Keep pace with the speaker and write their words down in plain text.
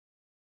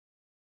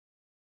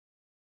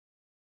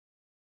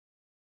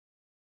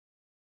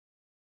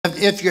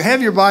If you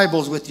have your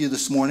Bibles with you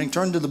this morning,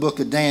 turn to the book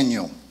of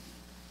Daniel.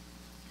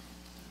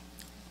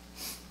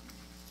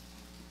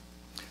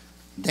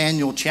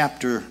 Daniel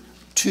chapter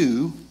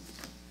 2.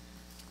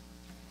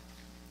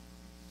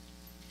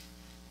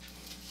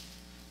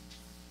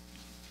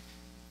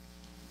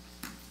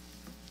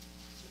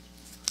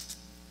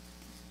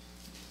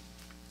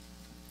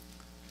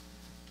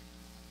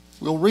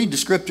 We'll read the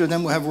scripture,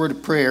 then we'll have a word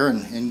of prayer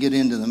and get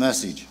into the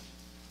message.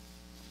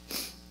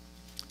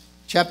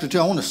 Chapter 2,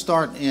 I want to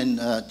start in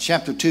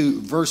chapter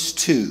 2, verse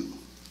 2.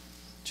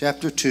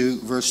 Chapter 2,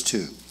 verse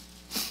 2.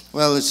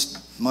 Well,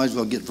 might as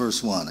well get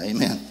verse 1.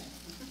 Amen.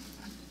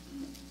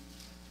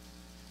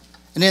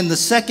 And in the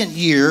second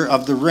year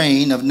of the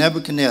reign of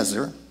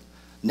Nebuchadnezzar,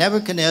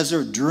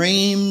 Nebuchadnezzar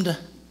dreamed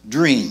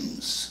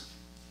dreams,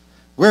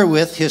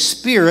 wherewith his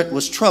spirit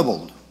was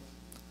troubled,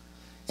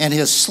 and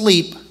his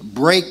sleep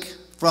brake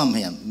from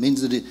him. It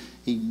means that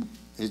he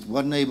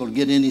wasn't able to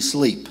get any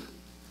sleep.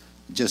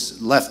 It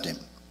just left him.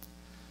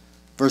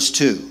 Verse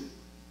 2.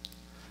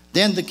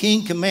 Then the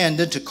king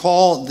commanded to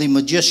call the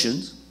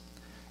magicians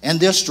and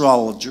the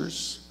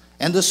astrologers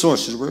and the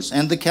sorcerers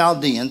and the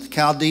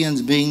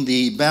Chaldeans being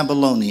the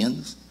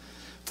Babylonians,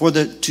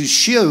 to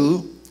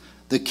shew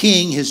the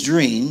king his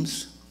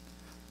dreams.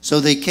 So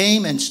they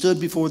came and stood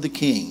before the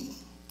king.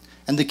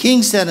 And the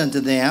king said unto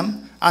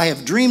them, I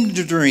have dreamed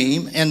a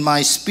dream, and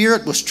my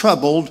spirit was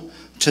troubled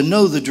to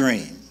know the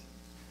dream.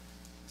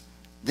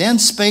 Then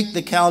spake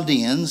the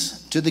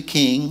Chaldeans to the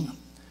king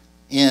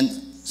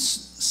in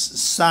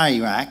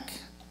Syriac,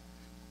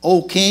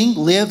 O king,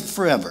 live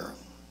forever.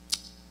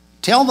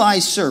 Tell thy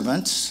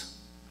servants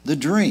the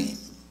dream,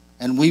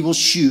 and we will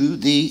shew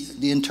thee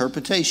the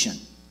interpretation.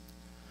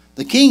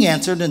 The king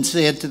answered and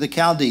said to the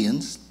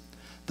Chaldeans,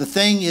 the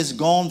thing is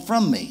gone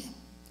from me.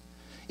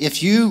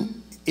 If you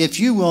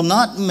will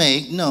not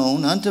make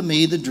known unto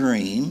me the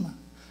dream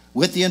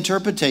with the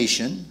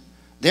interpretation,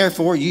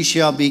 therefore you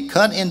shall be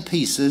cut in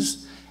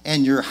pieces,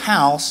 and your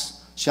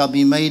house shall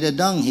be made a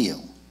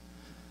dunghill.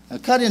 Now,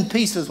 cut in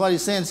pieces, what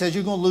he's saying says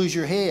you're going to lose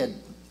your head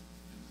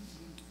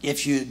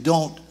if you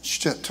don't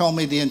tell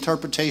me the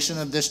interpretation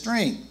of this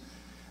dream.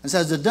 It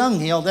says the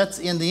dunghill, that's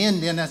in the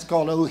Indian, that's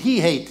called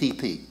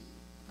ohihe-tp.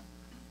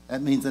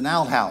 That means an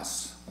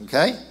outhouse,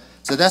 okay?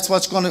 So that's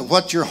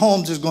what your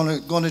homes is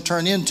going to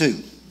turn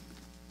into.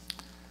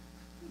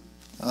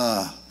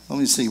 Let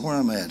me see where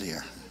I'm at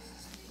here.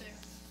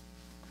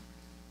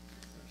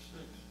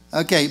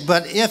 Okay,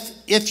 but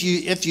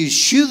if you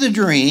shew the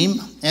dream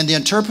and the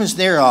interpretation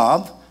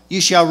thereof, you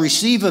shall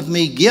receive of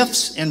me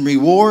gifts and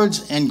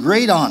rewards and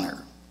great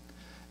honor.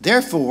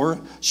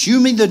 Therefore, shew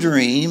me the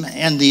dream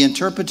and the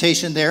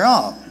interpretation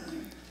thereof.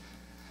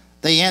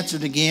 They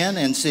answered again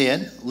and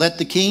said, let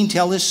the king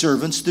tell his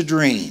servants the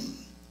dream,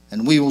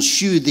 and we will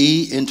shew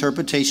thee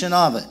interpretation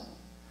of it.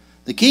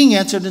 The king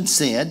answered and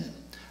said,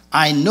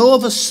 I know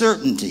of a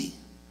certainty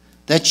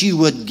that you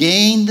would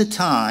gain the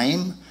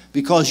time,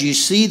 because you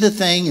see the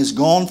thing is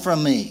gone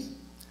from me.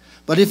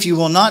 But if you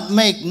will not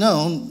make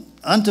known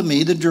unto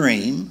me the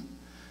dream,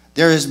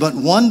 there is but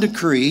one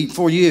decree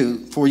for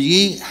you, for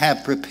ye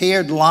have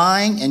prepared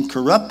lying and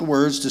corrupt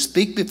words to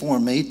speak before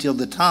me till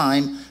the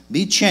time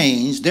be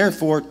changed.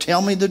 Therefore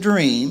tell me the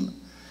dream,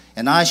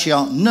 and I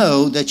shall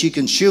know that you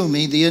can shew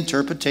me the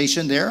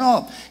interpretation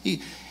thereof.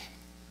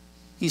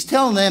 He's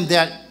telling them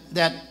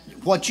that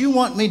what you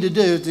want me to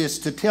do is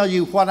to tell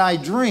you what I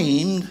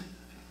dreamed.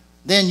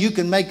 Then you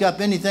can make up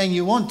anything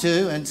you want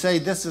to and say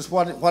this is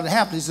what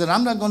happened. He said,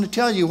 I'm not going to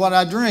tell you what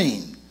I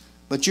dreamed,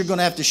 but you're going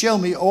to have to show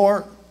me,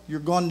 or you're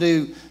going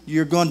to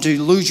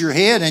lose your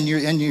head, and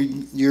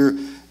your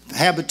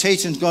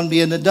habitation is going to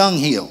be in the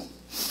dunghill.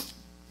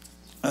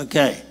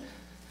 Okay.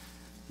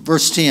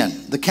 Verse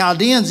 10. The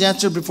Chaldeans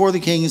answered before the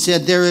king and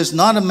said, there is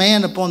not a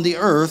man upon the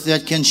earth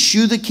that can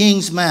shew the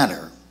king's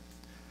matter.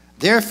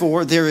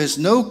 Therefore there is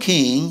no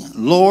king,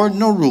 lord,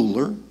 nor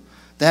ruler,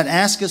 that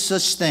asketh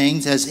such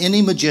things as any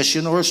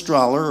magician or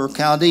astrologer or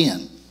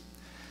Chaldean.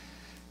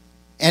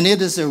 And it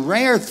is a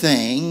rare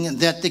thing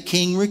that the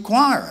king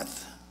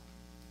requireth,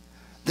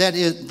 that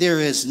there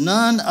is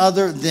none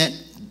other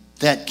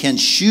that can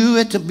shew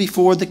it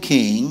before the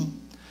king,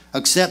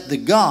 except the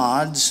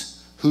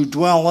gods who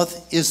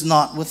dwelleth is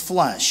not with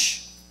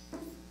flesh.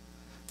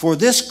 For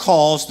this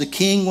cause the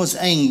king was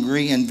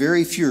angry and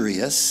very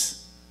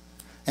furious,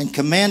 and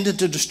commanded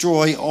to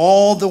destroy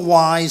all the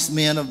wise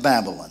men of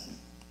Babylon.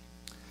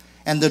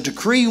 And the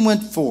decree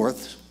went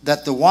forth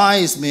that the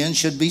wise men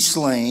should be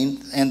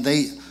slain, and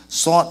they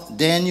sought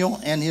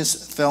Daniel and his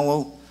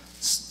fellow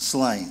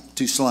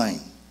to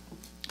slain.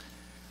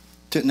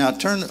 Now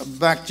turn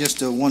back just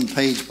to one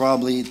page,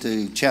 probably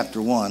to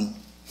chapter 1.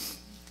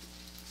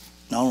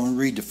 Now I want to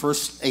read the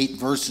first 8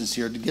 verses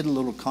here to get a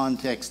little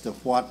context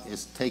of what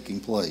is taking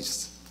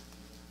place.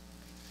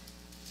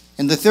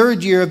 In the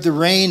 3rd year of the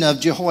reign of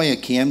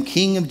Jehoiakim,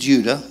 king of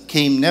Judah,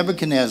 came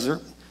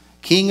Nebuchadnezzar,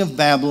 king of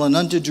Babylon,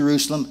 unto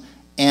Jerusalem,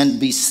 and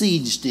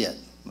besieged it.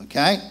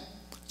 Okay?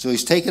 So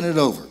he's taken it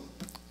over.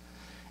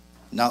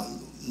 Now,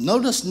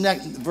 notice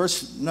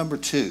verse number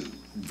 2.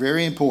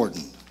 Very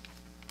important.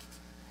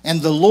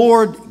 And the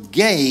Lord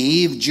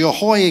gave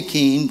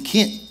Jehoiakim,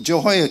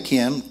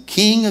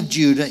 king of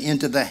Judah,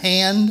 into the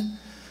hand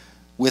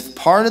with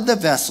part of the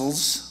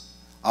vessels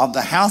of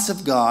the house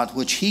of God,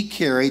 which he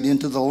carried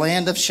into the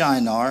land of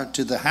Shinar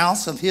to the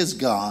house of his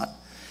God.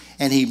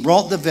 And he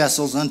brought the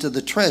vessels unto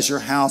the treasure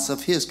house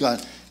of his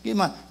God.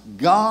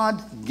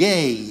 God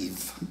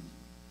gave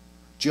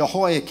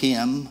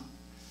Jehoiakim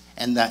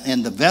and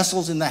the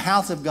vessels in the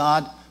house of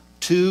God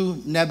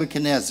to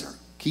Nebuchadnezzar.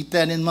 Keep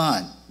that in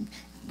mind.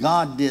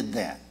 God did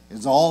that.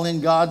 It's all in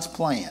God's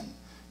plan.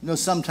 You know,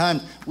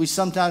 sometimes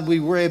we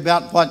worry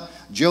about what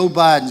Joe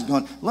Biden's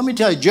going. Let me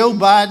tell you, Joe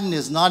Biden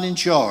is not in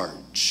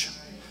charge.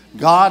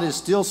 God is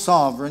still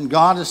sovereign.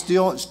 God is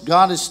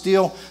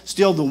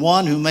still the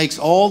one who makes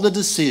all the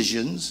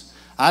decisions.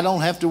 I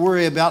don't have to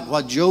worry about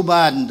what Joe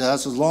Biden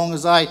does as long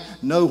as I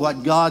know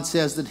what God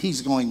says that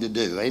he's going to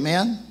do.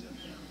 Amen?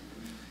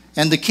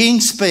 And the king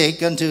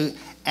spake unto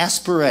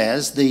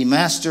Asperaz, the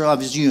master of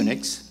his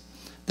eunuchs,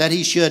 that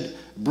he should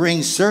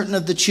bring certain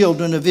of the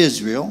children of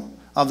Israel,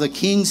 of the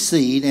king's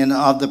seed, and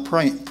of the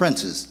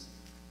princes,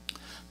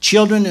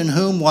 children in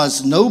whom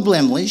was no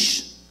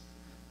blemish,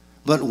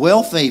 but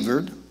well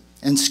favored,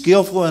 and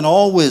skillful in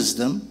all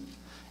wisdom,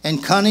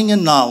 and cunning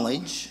in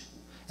knowledge,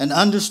 and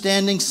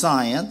understanding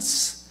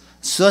science,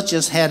 such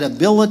as had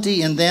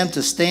ability in them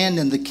to stand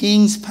in the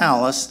king's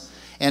palace,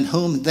 and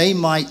whom they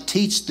might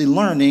teach the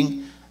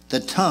learning,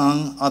 the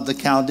tongue of the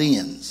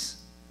Chaldeans.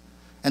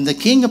 And the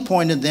king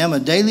appointed them a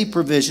daily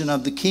provision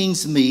of the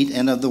king's meat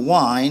and of the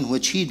wine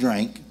which he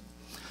drank,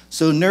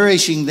 so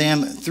nourishing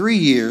them 3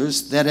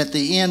 years, that at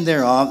the end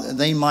thereof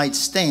they might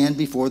stand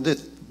before the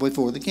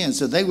king.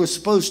 So they were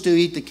supposed to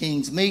eat the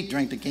king's meat,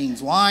 drink the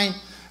king's wine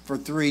for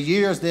 3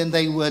 years. Then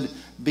they would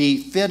be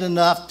fit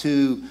enough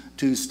to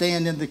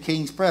stand in the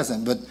king's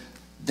presence. But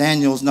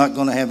Daniel's not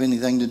going to have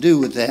anything to do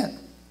with that.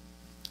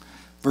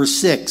 Verse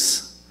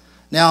 6.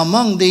 Now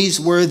among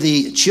these were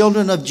the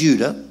children of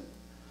Judah,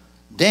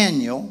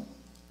 Daniel,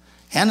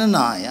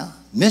 Hananiah,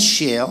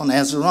 Mishael, and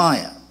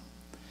Azariah,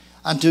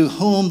 unto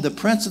whom the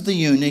prince of the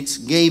eunuchs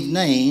gave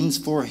names,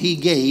 for he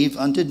gave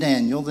unto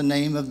Daniel the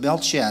name of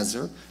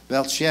Belshazzar.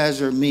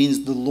 Belshazzar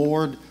means the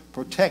Lord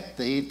protect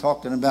thee,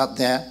 talking about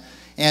that.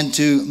 And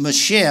to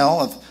Mishael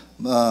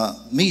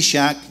of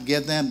Meshach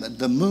gave them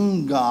the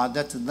moon god,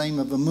 that's the name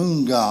of a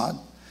moon god.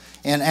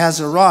 And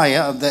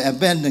Azariah of the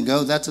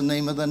Abednego, that's the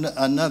name of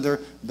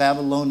another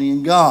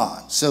Babylonian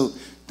god. So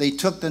they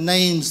took the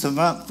names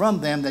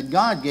from them that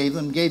God gave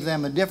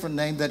them a different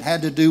name that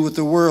had to do with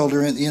the world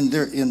or in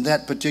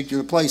that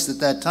particular place at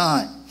that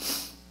time.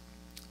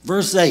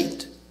 Verse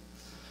 8.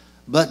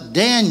 But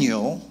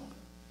Daniel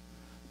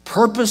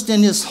purposed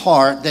in his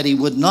heart that he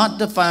would not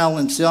defile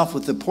himself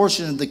with the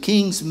portion of the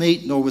king's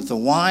meat, nor with the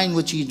wine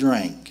which he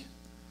drank.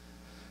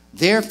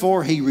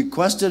 Therefore he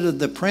requested of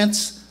the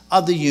prince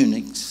of the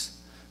eunuchs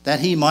that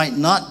he might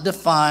not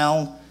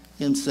defile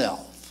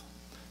himself.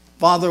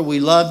 Father, we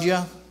love you.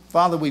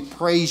 Father, we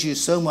praise you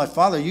so much.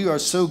 Father, you are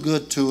so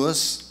good to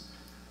us.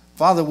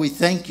 Father, we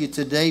thank you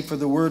today for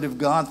the word of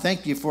God.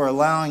 Thank you for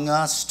allowing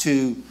us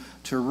to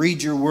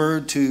read your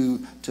word, to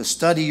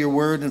study your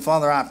word. And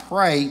Father, I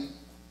pray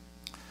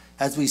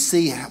as we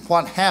see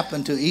what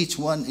happened to each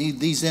one of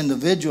these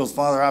individuals,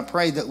 Father, I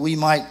pray that we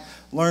might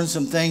learn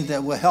some things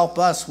that will help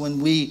us when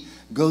we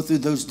go through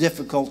those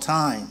difficult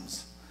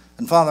times.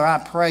 And Father, I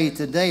pray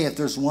today if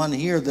there's one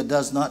here that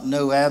does not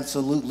know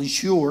absolutely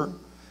sure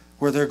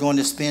where they're going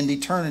to spend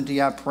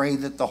eternity, I pray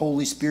that the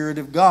Holy Spirit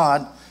of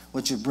God,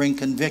 which would bring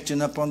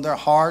conviction upon their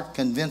heart,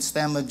 convince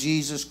them of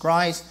Jesus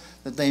Christ,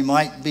 that they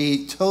might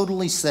be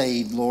totally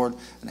saved, Lord,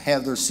 and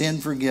have their sin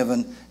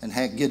forgiven and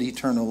get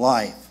eternal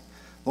life.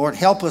 Lord,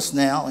 help us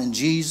now. In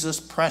Jesus'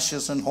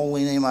 precious and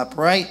holy name I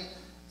pray.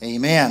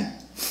 Amen.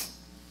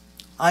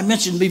 I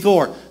mentioned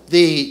before,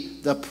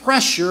 the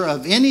pressure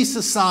of any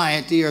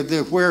society or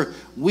where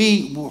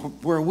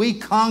we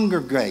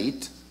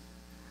congregate,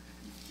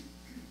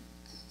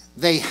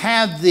 they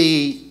have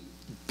the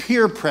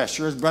peer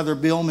pressure, as Brother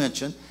Bill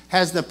mentioned,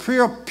 has the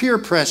peer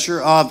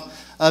pressure of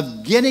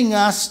getting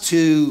us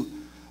to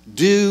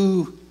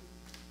do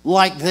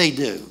like they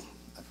do.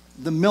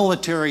 The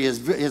military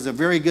is a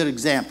very good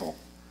example.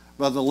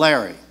 Brother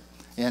Larry.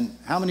 And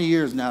how many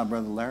years now,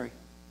 Brother Larry?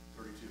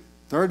 32.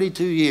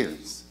 32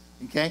 years.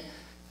 Okay?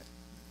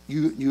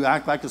 You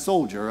act like a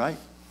soldier, right?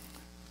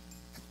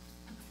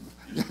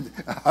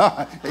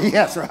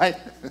 Yes, right?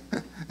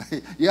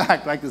 You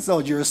act like a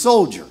soldier. You're a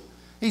soldier.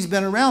 He's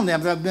been around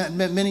them for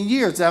many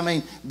years. I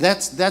mean,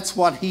 that's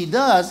what he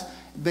does.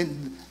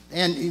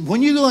 And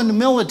when you go in the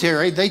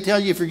military, they tell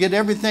you forget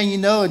everything you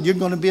know and you're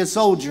going to be a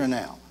soldier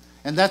now.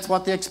 And that's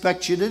what they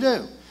expect you to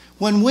do.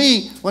 When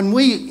we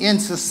in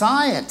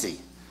society,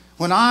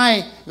 when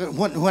I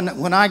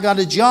got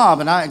a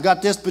job and I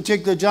got this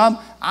particular job,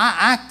 I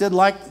acted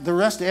like the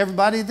rest of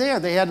everybody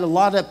there. They had a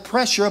lot of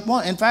pressure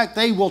upon. In fact,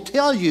 they will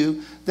tell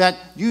you that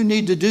you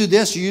need to do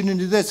this or you need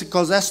to do this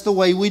because that's the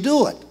way we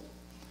do it.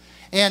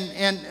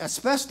 And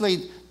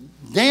especially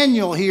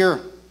Daniel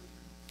here,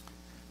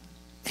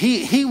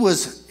 he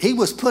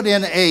was put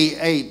in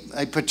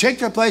a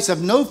particular place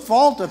of no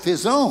fault of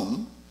his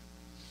own.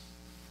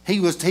 He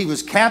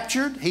was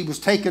captured. He was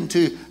taken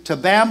to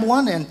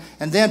Babylon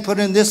and then put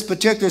in this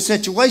particular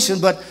situation.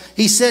 But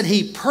he said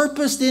he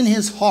purposed in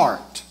his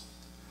heart.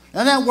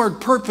 Now that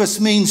word purpose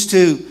means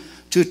to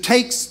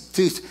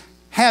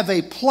have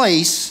a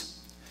place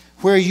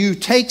where you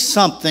take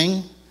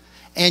something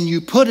and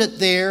you put it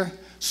there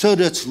so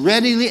that it's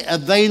readily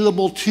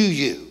available to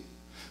you.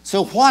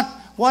 So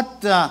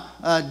what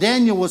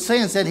Daniel was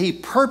saying is that he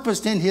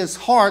purposed in his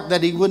heart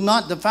that he would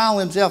not defile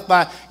himself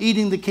by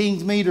eating the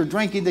king's meat or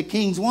drinking the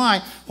king's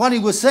wine. What he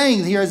was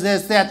saying here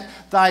is that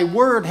thy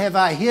word have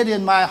I hid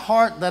in my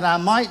heart that I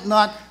might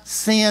not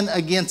sin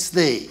against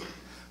thee.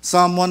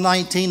 Psalm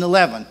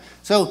 119:11.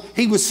 So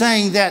he was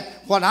saying that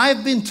what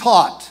I've been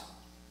taught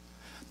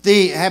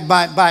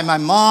by my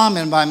mom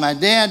and by my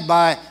dad,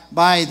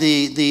 by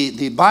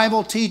the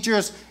Bible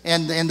teachers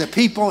and the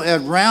people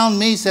around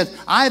me, said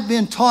I've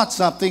been taught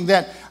something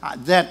that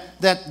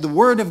the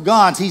Word of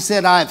God, he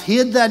said, I've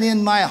hid that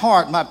in my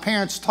heart. My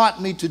parents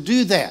taught me to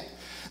do that.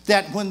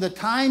 That when the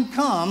time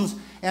comes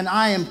and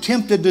I am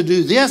tempted to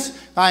do this,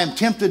 I am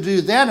tempted to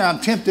do that, or I'm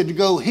tempted to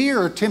go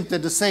here, or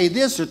tempted to say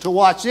this, or to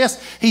watch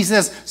this, he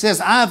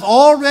says I've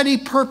already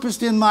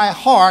purposed in my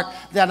heart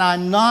that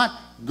I'm not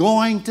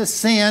going to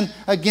sin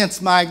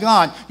against my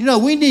God. You know,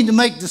 we need to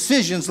make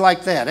decisions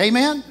like that.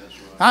 Amen?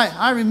 Right.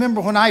 I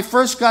remember when I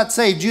first got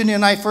saved, Junie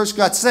and I first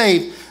got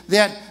saved,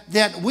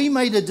 that we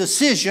made a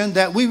decision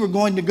that we were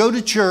going to go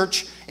to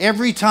church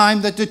every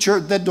time that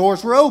the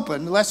doors were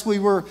open, unless we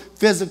were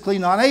physically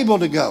not able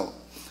to go.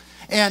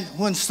 And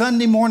when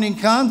Sunday morning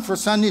comes for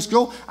Sunday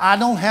school, I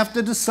don't have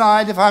to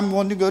decide if I'm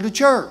going to go to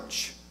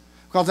church,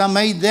 because I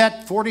made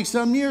that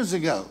 40-some years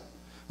ago.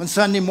 When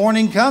Sunday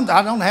morning comes,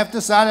 I don't have to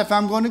decide if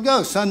I'm going to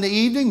go. Sunday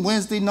evening,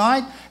 Wednesday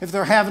night, if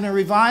they're having a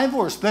revival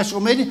or a special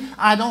meeting,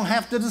 I don't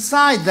have to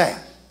decide that.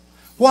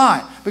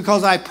 Why?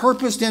 Because I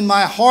purposed in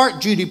my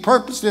heart, Judy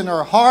purposed in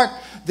her heart,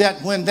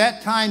 that when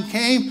that time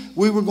came,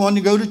 we were going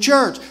to go to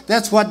church.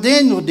 That's what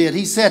Daniel did.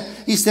 He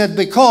said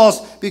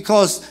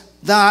because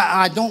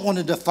I don't want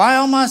to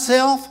defile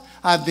myself.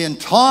 I've been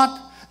taught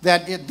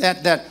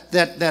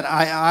that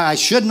I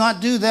should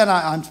not do that.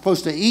 I'm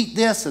supposed to eat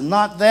this and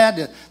not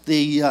that.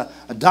 The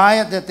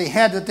diet that they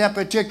had at that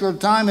particular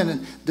time,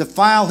 and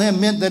defile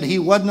him meant that he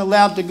wasn't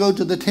allowed to go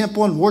to the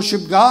temple and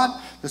worship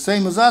God. The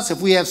same as us.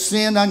 If we have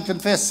sin,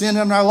 unconfessed sin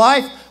in our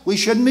life, we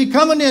shouldn't be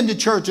coming into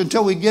church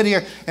until we get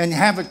here and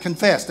have it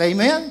confessed.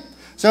 Amen?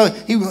 So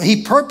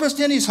he purposed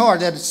in his heart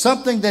that it's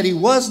something that he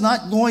was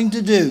not going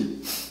to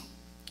do.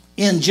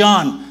 In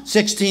John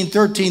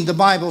 16:13, the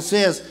Bible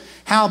says,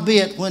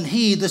 howbeit, when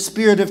he, the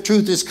Spirit of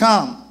truth, is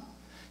come,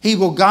 he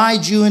will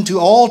guide you into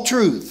all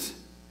truth.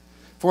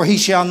 For he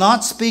shall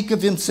not speak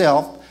of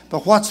himself,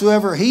 but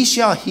whatsoever he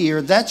shall hear,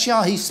 that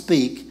shall he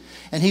speak,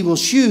 and he will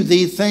shew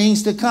thee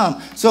things to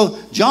come. So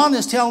John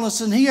is telling us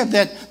in here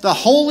that the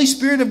Holy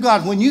Spirit of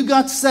God, when you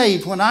got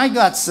saved, when I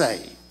got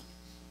saved,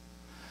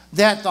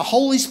 that the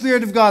Holy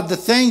Spirit of God, the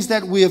things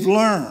that we have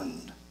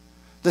learned,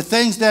 the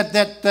things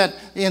that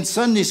in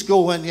Sunday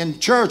school and in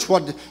church,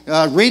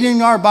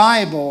 reading our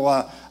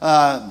Bible,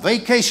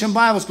 vacation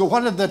Bible school,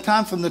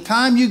 from the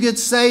time you get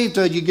saved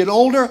till you get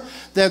older,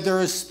 that there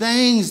is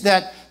things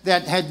that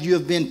you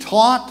have been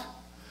taught.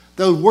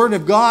 The Word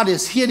of God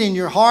is hid in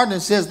your heart, and it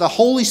says the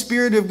Holy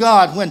Spirit of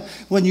God,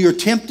 when you're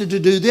tempted to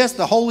do this,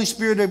 the Holy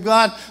Spirit of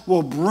God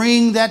will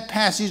bring that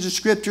passage of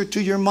Scripture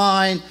to your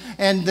mind,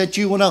 and that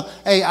you will know,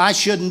 hey, I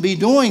shouldn't be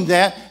doing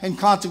that, and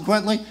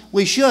consequently,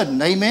 we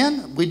shouldn't.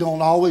 Amen? We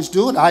don't always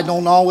do it. I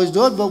don't always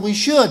do it, but we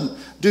should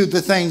do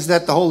the things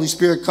that the Holy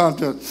Spirit comes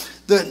to.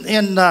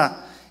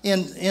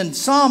 In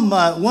Psalm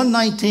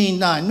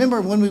 119:9,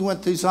 remember when we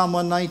went through Psalm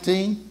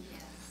 119?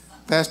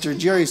 Pastor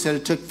Jerry said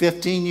it took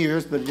 15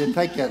 years, but it didn't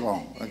take that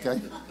long, okay?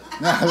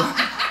 No,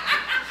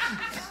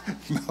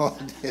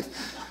 it did.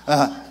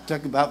 It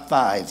took about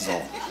 5,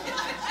 so.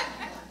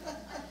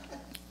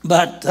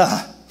 But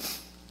it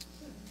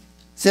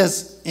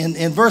says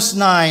in verse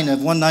 9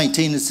 of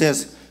 119, it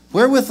says,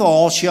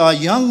 wherewithal shall a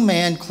young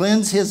man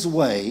cleanse his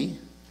way,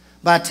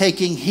 by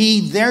taking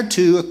heed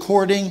thereto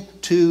according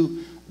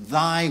to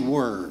thy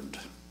word.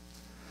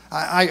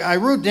 I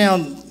wrote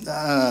down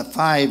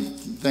 5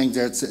 things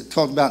there. It's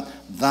talking about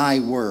thy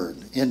word.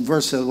 In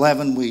verse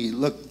 11, we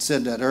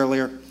said that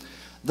earlier.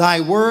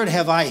 Thy word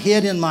have I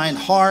hid in mine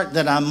heart,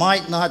 that I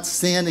might not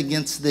sin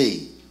against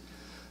thee.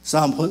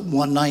 Psalm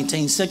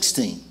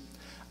 119:16.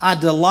 I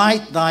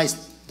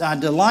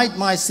delight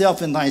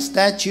myself in thy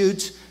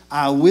statutes.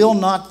 I will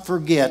not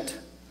forget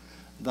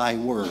thy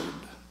word.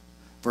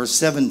 Verse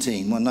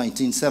 17,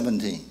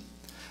 119:17.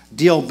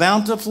 Deal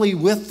bountifully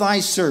with thy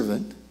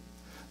servant,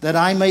 that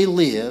I may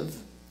live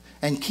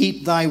and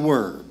keep thy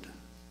word.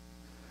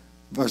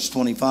 Verse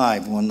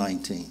 25,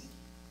 119.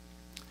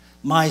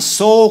 My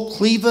soul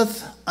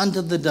cleaveth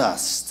unto the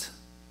dust.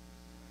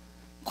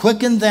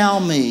 Quicken thou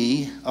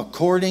me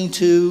according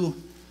to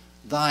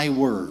thy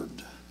word.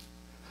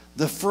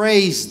 The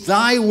phrase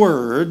thy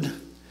word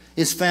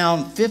is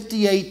found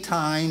 58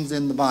 times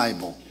in the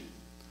Bible.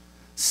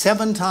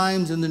 7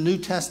 times in the New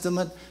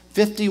Testament,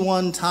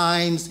 51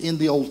 times in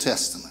the Old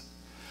Testament.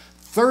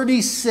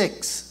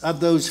 36 of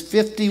those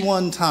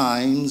 51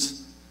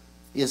 times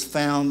is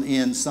found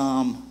in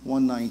Psalm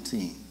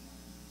 119.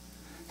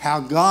 How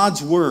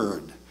God's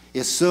Word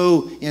is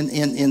so,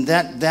 in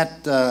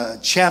that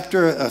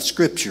chapter of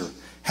Scripture,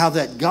 how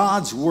that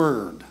God's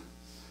Word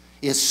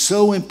is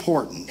so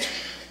important.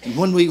 And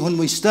when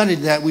we studied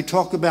that, we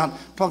talked about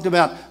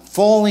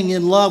falling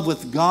in love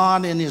with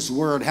God and His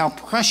Word, how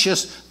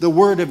precious the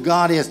Word of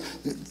God is.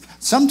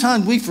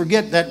 Sometimes we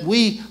forget that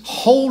we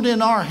hold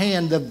in our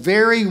hand the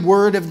very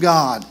Word of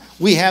God.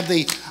 We have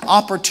the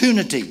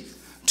opportunity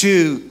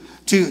to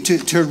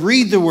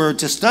read the Word,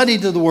 to study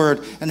the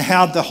Word, and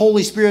have the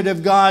Holy Spirit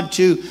of God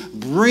to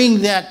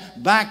bring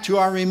that back to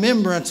our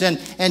remembrance.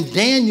 And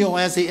Daniel,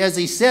 as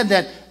he said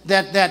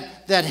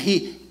that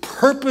he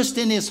purposed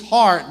in his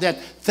heart that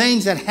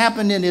things that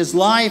happened in his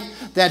life,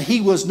 that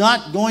he was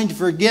not going to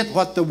forget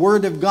what the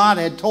Word of God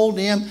had told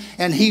him,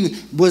 and he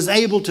was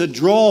able to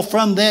draw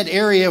from that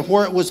area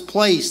where it was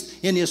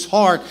placed in his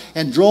heart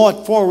and draw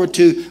it forward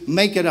to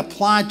make it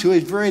apply to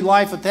his very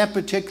life at that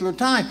particular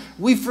time.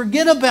 We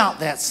forget about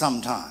that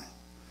sometimes.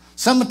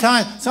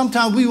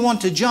 Sometimes we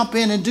want to jump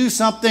in and do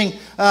something,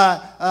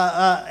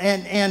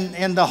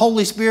 and the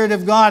Holy Spirit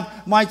of God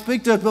might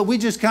speak to us, but we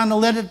just kind of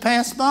let it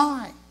pass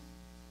by.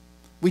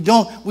 We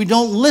don't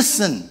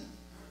listen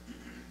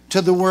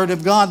to the Word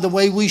of God the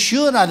way we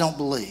should, I don't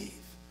believe.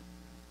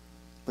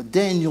 But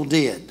Daniel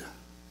did.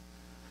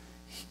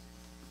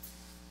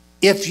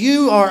 If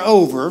you are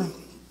over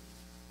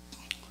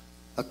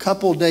a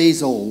couple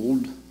days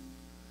old,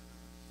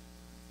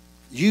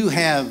 you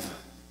have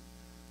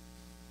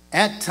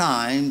at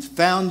times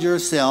found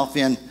yourself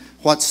in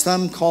what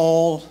some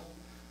call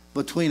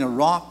between a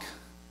rock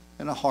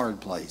and a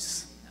hard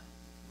place.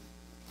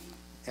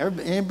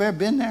 Anybody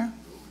been there?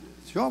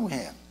 Sure we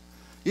have.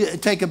 You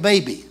take a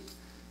baby.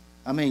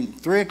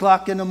 3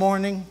 o'clock in the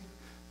morning,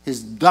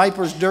 his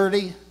diaper's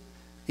dirty,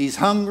 he's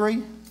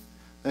hungry,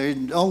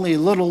 there's only a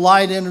little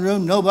light in the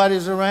room,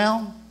 nobody's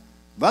around.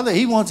 Brother,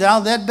 he wants out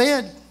of that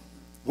bed.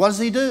 What does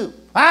he do?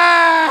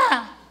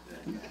 Ah!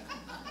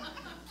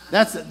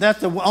 That's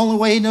the only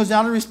way he knows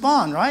how to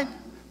respond, right?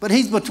 But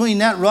he's between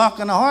that rock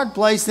and a hard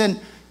place,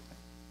 and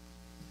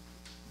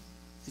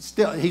he's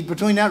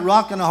between that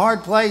rock and a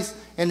hard place,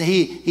 and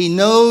he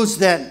knows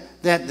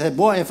that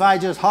boy, if I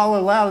just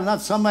holler loud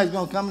enough, somebody's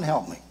going to come and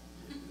help me.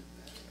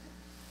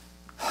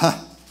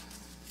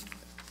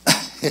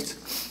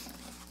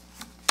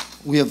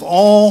 We have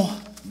all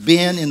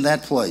been in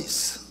that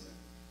place.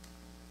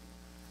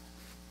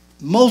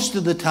 Most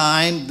of the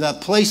time, the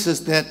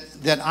places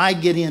that I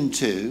get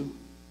into,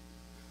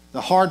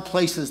 the hard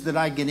places that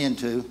I get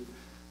into,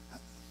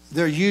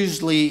 they're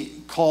usually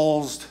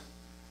caused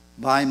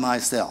by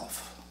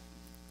myself.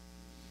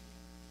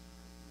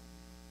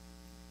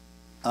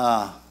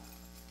 I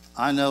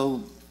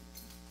know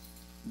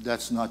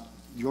that's not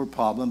your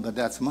problem, but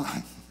that's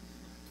mine.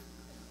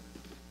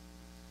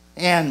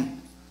 And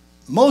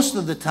most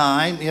of the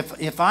time,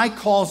 if I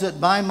cause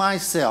it by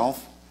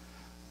myself,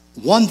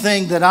 one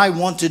thing that I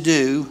want to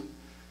do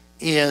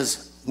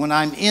is when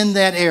I'm in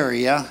that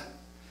area,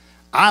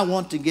 I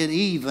want to get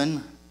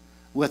even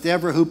with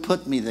ever who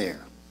put me there.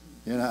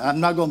 I'm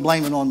not going to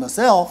blame it on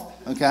myself,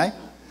 okay?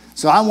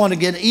 So I want to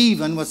get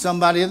even with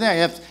somebody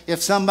there.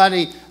 If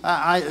somebody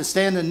I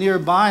standing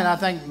nearby, and I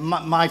think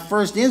my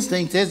first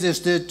instinct is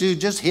to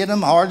just hit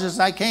them hard as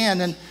I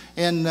can,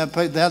 and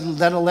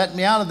that'll let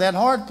me out of that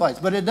hard place.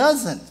 But it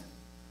doesn't.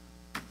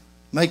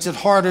 Makes it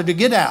harder to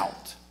get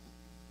out.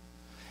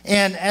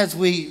 And as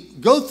we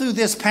go through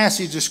this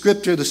passage of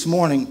Scripture this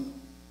morning,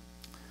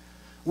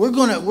 we're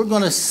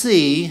going to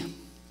see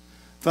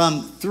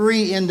from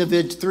three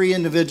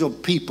individual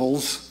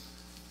peoples,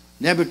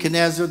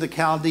 Nebuchadnezzar, the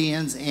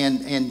Chaldeans,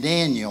 and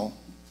Daniel,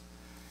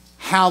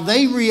 how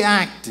they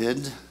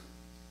reacted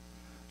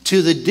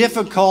to the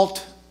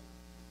difficult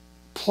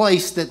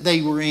place that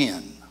they were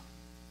in.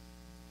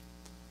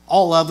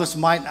 All of us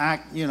might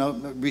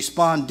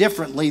respond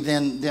differently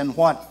than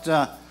what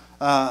the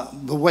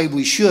way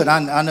we should.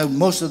 I know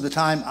most of the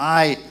time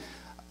I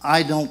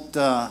don't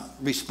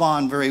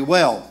respond very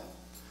well.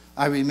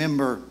 I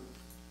remember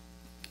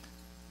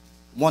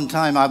one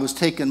time I was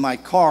taking my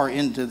car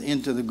into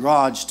the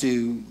garage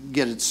to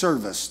get it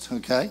serviced,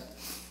 okay?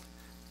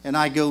 And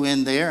I go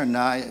in there and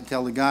I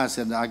tell the guy, I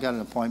said, I got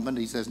an appointment.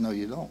 He says, no,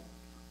 you don't.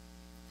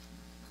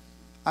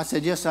 I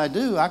said, yes, I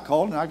do. I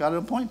called and I got an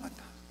appointment.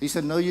 He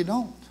said, no, you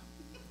don't.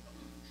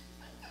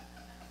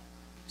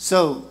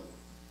 So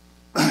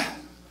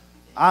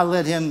I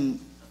let him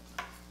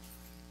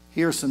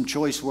hear some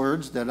choice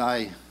words that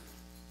I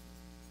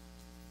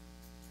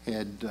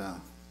had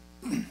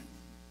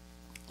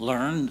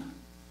learned.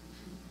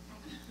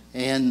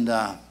 And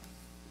I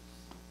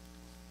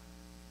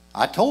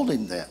told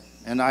him that.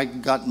 And I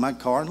got in my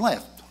car and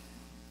left.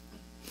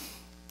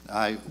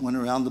 I went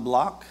around the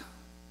block,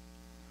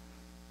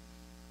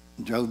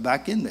 drove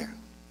back in there.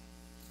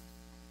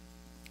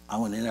 I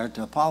went in there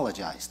to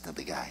apologize to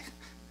the guy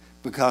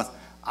because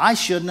I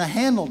shouldn't have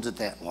handled it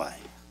that way.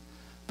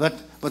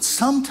 But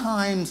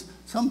sometimes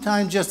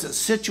just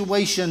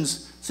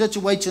situations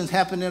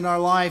happen in our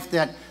life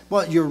that,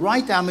 well, you're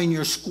right. I mean,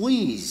 you're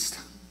squeezed.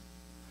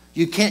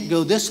 You can't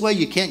go this way.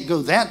 You can't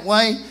go that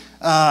way.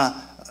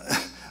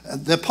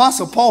 The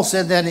Apostle Paul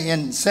said that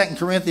in 2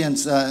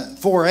 Corinthians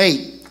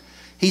 4:8.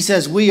 He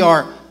says, we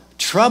are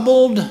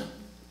troubled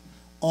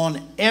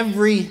on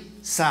every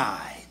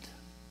side.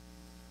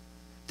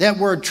 That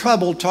word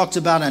trouble talks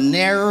about a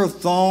narrow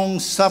thong,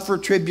 suffer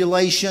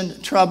tribulation,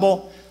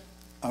 trouble,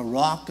 a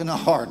rock and a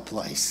hard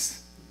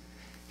place.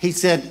 He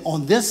said,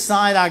 on this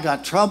side I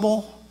got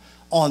trouble,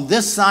 on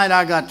this side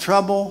I got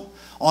trouble,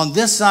 on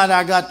this side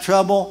I got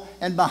trouble,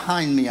 and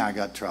behind me I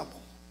got trouble.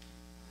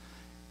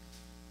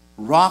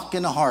 Rock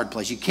and a hard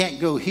place. You can't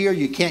go here,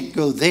 you can't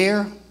go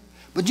there.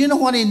 But you know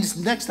what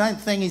next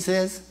thing he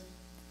says?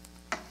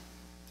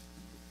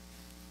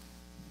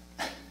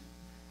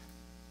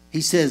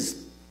 He says,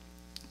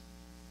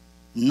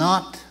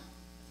 not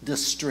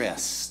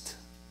distressed.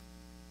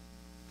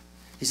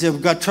 He said,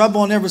 we've got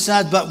trouble on every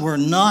side, but we're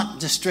not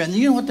distressed. And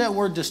you know what that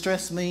word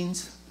distress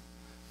means?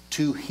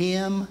 To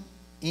hem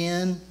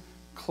in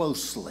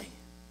closely.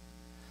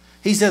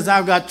 He says,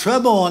 I've got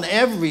trouble on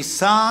every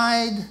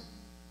side.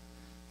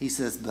 He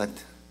says, but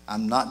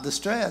I'm not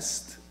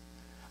distressed.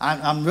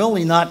 I'm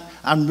really not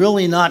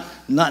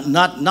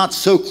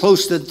so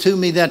close to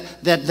me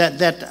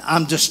that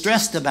I'm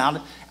distressed about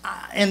it.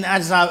 And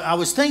as I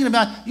was thinking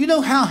about, you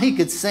know how he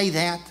could say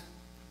that?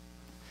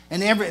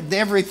 And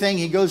everything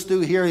he goes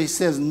through here, he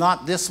says,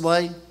 not this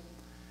way.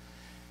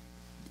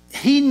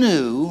 He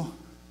knew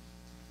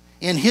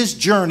in his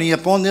journey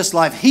upon this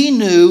life, he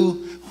knew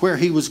where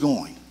he was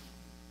going.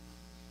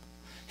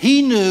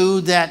 He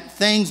knew that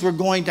things were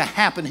going to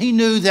happen. He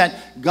knew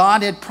that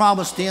God had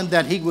promised him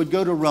that he would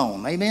go to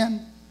Rome.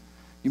 Amen?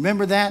 You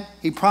remember that?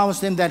 He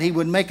promised him that he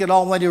would make it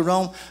all the way to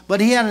Rome. But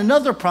he had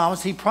another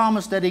promise. He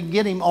promised that he'd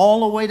get him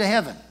all the way to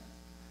heaven.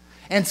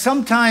 And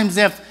sometimes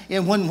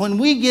when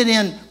we get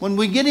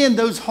in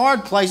those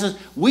hard places,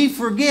 we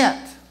forget.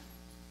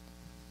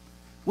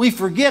 We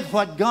forget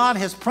what God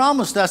has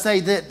promised us. Say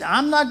that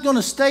I'm not going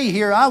to stay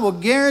here. I will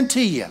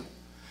guarantee you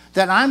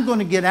that I'm going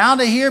to get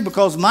out of here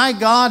because my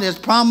God has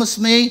promised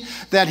me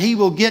that he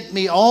will get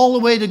me all the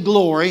way to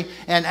glory,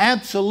 and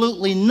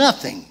absolutely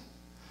nothing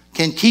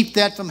can keep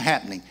that from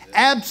happening.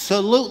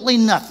 Absolutely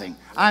nothing.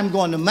 I'm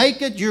going to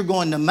make it. You're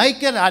going to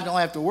make it. I don't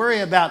have to worry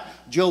about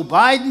Joe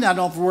Biden. I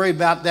don't have to worry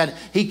about that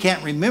he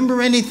can't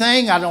remember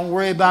anything. I don't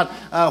worry about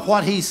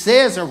what he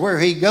says or where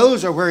he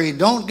goes or where he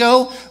don't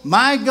go.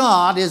 My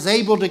God is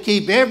able to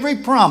keep every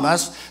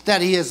promise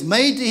that he has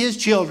made to his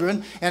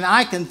children. And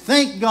I can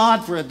thank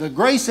God for the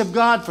grace of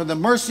God, for the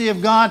mercy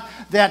of God,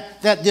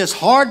 that this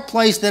hard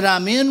place that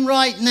I'm in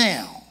right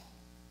now,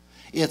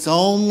 it's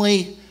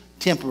only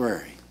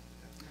temporary.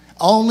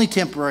 Only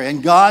temporary.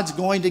 And God's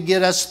going to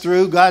get us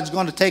through. God's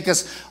going to take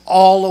us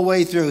all the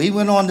way through. He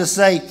went on to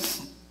say,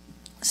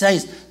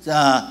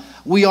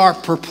 we are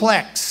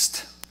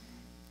perplexed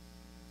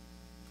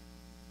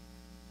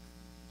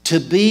to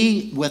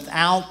be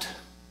without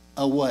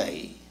a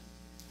way.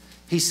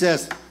 He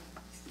says,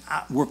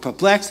 we're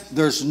perplexed.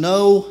 There's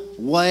no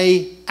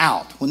way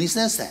out. When he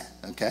says that,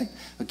 okay?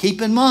 But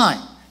keep in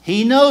mind,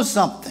 he knows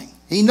something.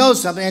 He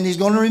knows something, and he's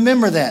going to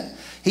remember that.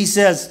 He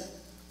says,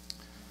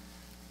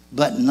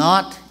 but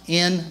not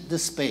in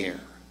despair.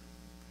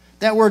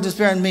 That word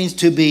despair means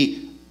to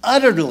be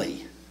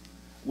utterly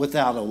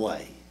without a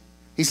way.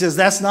 He says,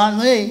 that's not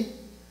me.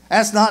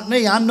 That's not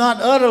me. I'm not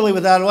utterly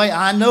without a way.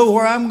 I know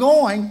where I'm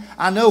going.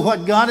 I know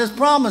what God has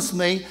promised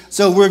me.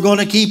 So we're going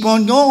to keep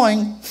on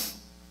going.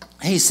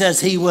 He says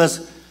he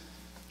was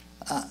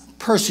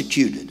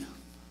persecuted.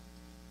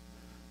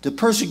 To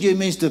persecute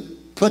means to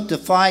put to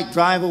fight,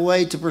 drive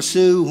away, to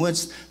pursue,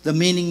 which the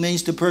meaning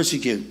means to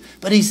persecute.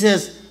 But he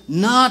says,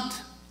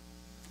 not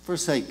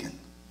forsaken.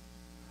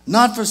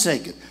 Not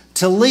forsaken.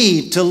 To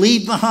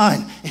leave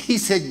behind. He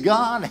said,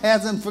 God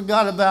hasn't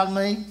forgot about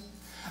me.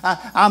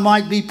 I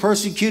might be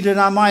persecuted.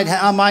 I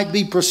might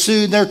be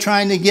pursued. They're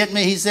trying to get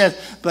me. He says,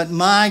 but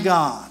my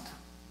God,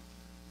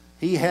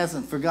 he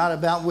hasn't forgot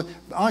about me.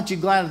 Aren't you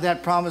glad of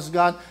that promise,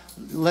 God?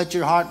 Let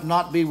your heart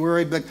not be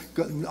worried, but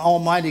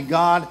Almighty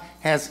God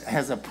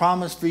has a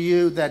promise for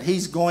you that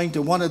he's going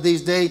to, one of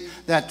these days,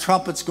 that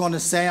trumpet's going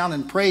to sound,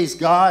 and praise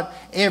God,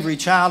 every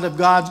child of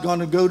God's going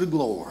to go to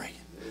glory.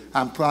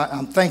 I'm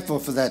thankful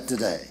for that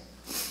today.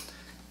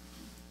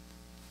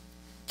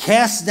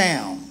 Cast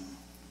down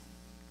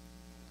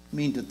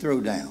mean to throw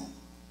down,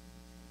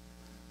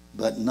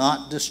 but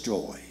not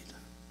destroyed,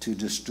 to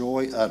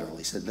destroy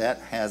utterly. So that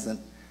hasn't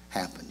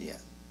happened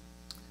yet.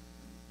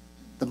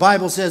 The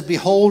Bible says,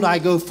 behold, I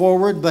go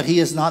forward, but he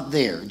is not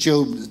there.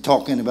 Job is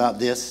talking about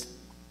this.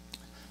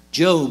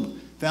 Job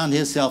found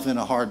himself in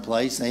a hard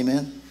place.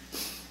 Amen.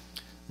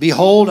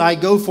 Behold, I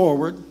go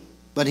forward,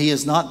 but he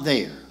is not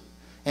there.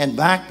 And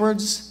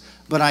backwards,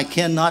 but I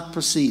cannot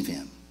perceive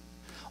him.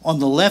 On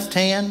the left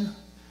hand,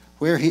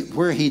 where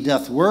he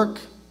doth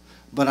work,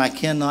 but I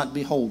cannot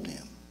behold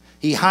him.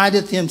 He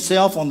hideth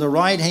himself on the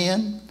right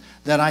hand,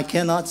 that I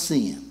cannot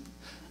see him.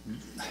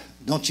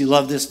 Don't you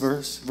love this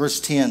verse? Verse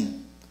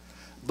 10.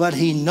 But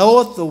he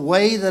knoweth the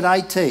way that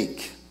I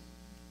take.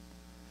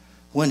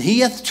 When he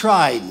hath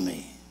tried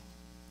me.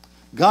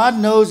 God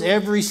knows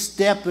every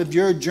step of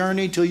your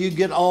journey till you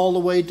get all the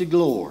way to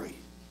glory.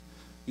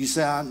 You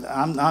say,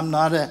 I'm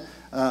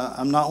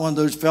not one of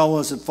those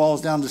fellows that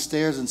falls down the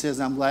stairs and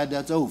says, I'm glad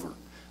that's over.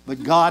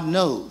 But God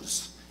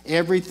knows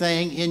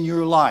everything in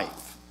your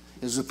life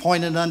is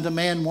appointed unto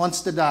man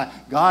once to die.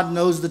 God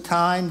knows the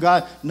time.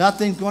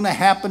 Nothing's going to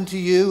happen to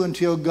you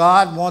until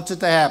God wants it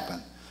to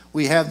happen.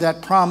 We have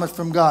that promise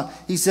from God.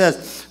 He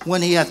says,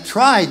 when he hath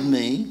tried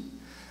me,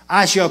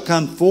 I shall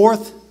come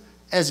forth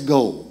as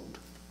gold.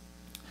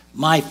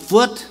 My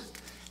foot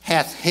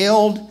hath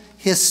held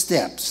his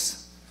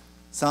steps.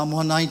 Psalm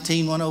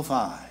 119,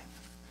 105.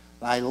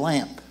 Thy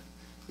lamp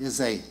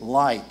is a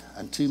light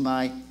unto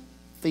my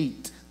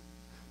feet,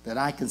 that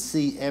I can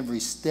see every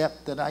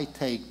step that I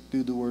take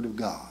through the Word of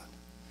God.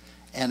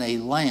 And a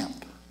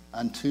lamp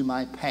unto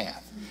my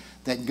path.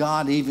 That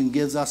God even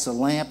gives us a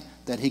lamp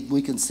that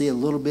we can see a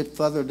little bit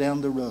further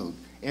down the road.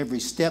 Every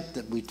step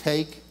that we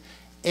take,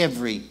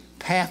 every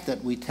path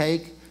that we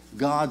take,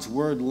 God's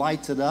Word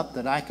lights it up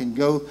that I can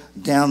go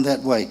down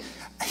that way.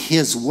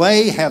 His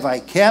way have I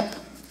kept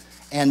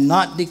and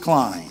not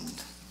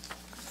declined.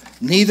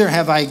 Neither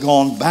have I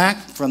gone back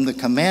from the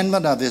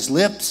commandment of his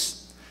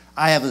lips.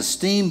 I have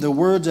esteemed the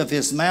words of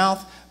his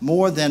mouth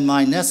more than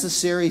my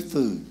necessary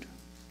food.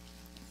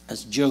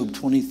 That's Job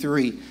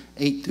 23,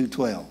 8 through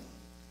 12.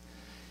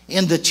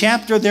 In the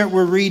chapter that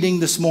we're reading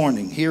this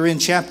morning, here in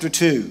chapter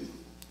 2,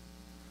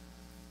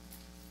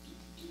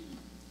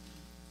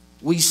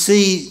 we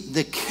see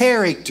the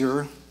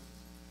character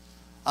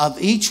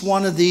of each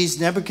one of these,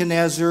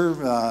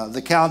 Nebuchadnezzar,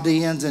 the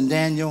Chaldeans, and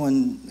Daniel,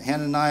 and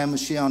Hananiah,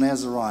 Mishael, and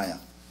Azariah.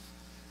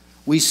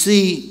 We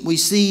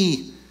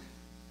see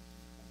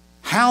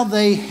how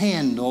they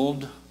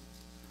handled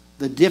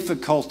the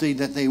difficulty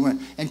that they were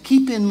in. And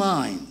keep in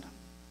mind,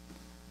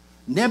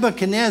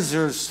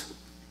 Nebuchadnezzar's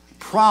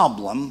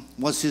problem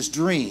was his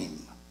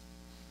dream.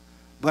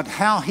 But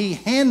how he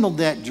handled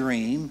that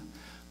dream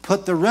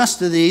put the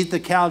rest of the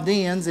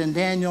Chaldeans and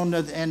Daniel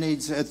and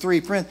his three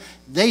friends,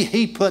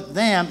 he put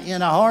them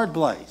in a hard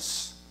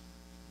place.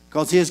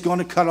 Because he was going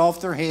to cut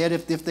off their head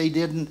if they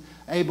didn't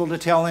able to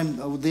tell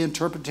him the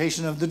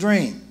interpretation of the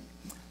dream.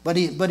 But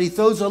he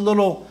throws a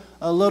little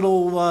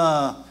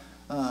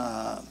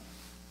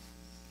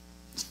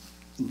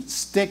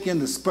stick in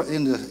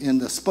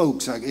the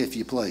spokes, if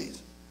you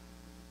please.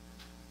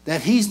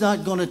 That he's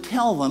not going to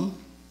tell them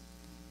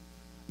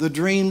the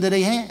dream that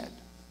he had.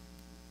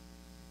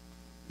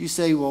 You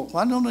say, well,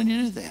 why don't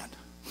you do that?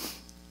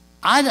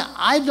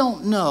 I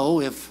don't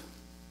know if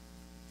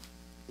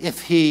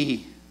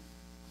he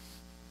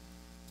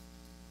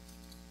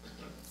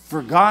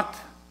forgot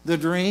the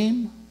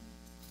dream,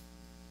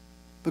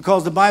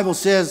 because the Bible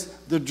says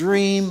the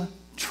dream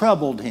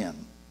troubled him.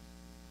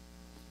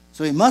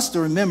 So he must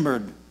have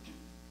remembered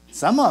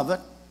some of it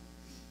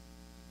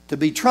to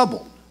be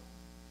troubled.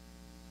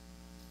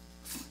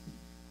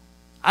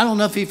 I don't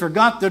know if he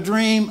forgot the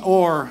dream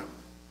or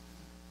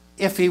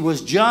if he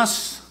was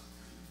just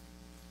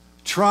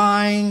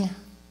trying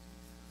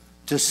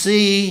to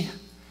see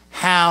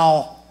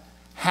how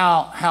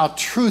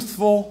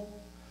truthful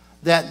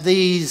that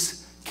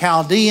these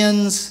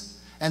Chaldeans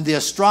and the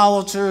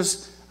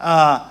astrologers,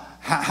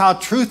 how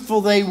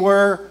truthful they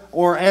were,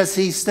 or as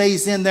he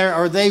stays in there,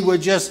 or they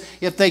would just,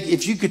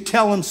 if you could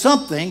tell them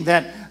something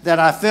that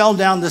I fell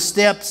down the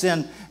steps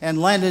and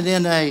landed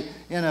in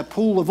a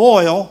pool of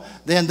oil,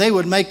 then they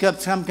would make up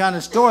some kind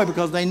of story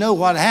because they know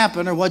what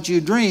happened or what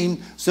you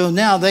dreamed. So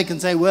now they can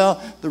say,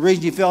 well, the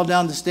reason you fell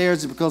down the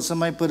stairs is because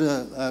somebody put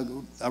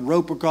a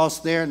rope across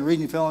there, and the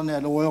reason you fell in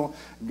that oil,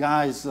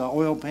 guy's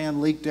oil pan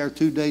leaked there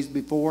 2 days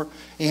before,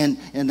 and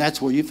that's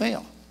where you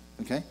fell.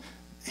 Okay?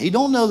 He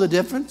don't know the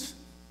difference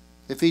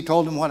if he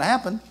told him what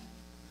happened.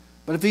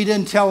 But if he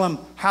didn't tell him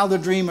how the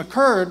dream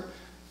occurred,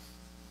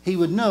 he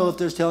would know if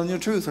they're telling the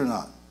truth or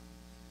not.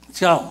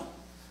 So,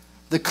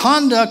 the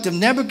conduct of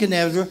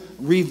Nebuchadnezzar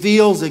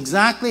reveals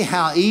exactly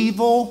how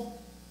evil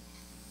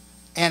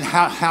and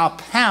how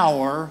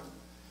power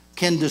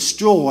can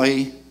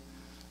destroy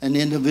an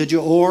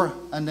individual or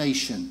a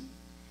nation.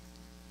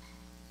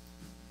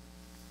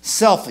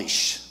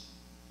 Selfish.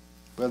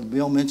 Brother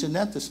Bill mentioned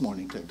that this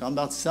morning too, talking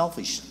about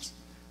selfishness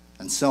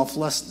and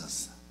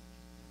selflessness.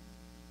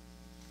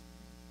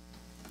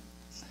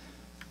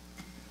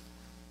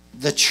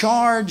 The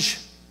charge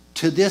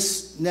to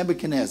this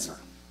Nebuchadnezzar,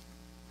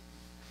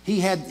 he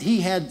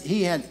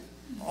had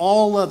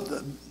all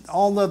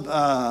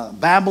of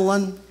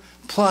Babylon,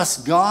 plus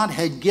God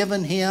had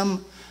given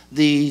him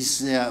these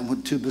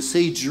to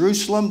besiege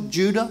Jerusalem,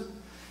 Judah,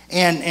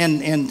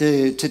 and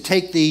to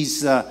take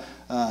these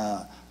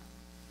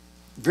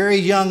very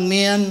young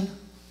men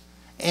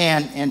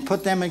and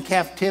put them in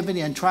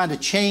captivity and try to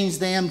change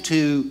them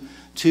to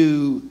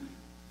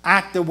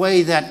act the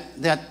way that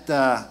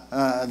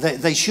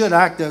they should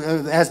act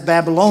as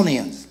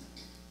Babylonians.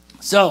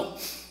 So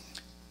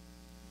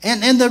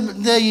And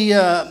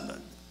the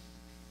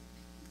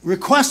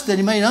request that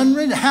he made,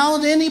 unread, how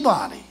would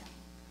anybody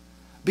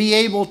be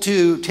able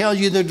to tell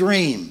you the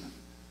dream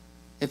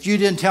if you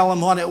didn't tell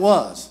them what it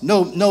was?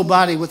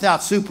 Nobody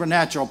without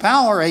supernatural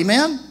power,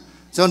 amen?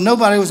 So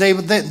nobody was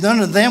able, none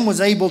of them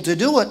was able to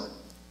do it.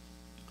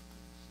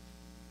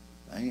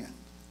 Man,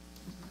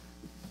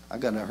 I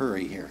got to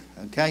hurry here,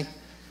 okay?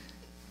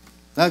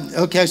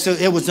 Okay, so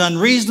it was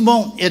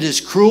unreasonable. It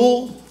is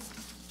cruel.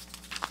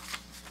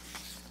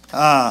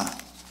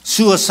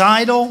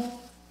 Suicidal.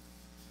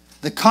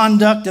 The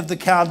conduct of the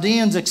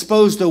Chaldeans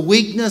exposed the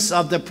weakness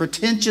of the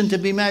pretension to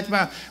be matched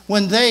by.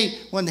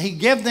 When he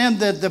gave them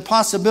the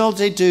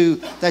possibility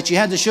that you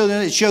had to show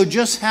them, it showed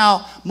just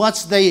how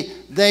much they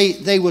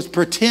was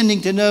pretending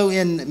to know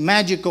in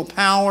magical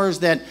powers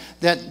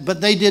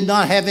but they did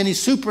not have any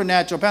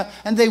supernatural power,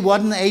 and they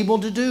wasn't able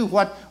to do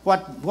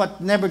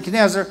what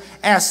Nebuchadnezzar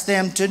asked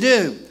them to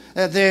do.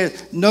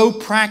 There's no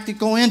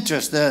practical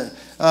interest.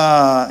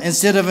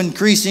 Instead of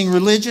increasing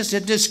religious,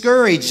 it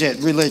discouraged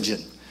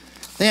religion.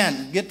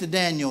 Then, get to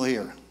Daniel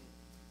here.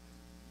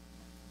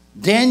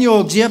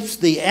 Daniel exhibits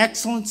the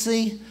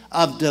excellency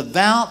of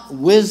devout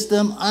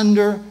wisdom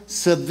under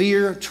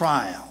severe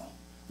trial.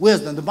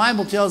 Wisdom. The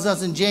Bible tells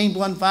us in James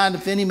 1:5,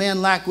 if any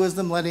man lack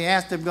wisdom, let him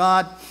ask of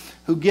God,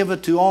 who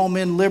giveth to all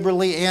men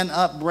liberally and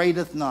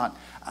upbraideth not.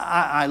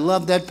 I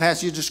love that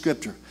passage of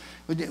Scripture.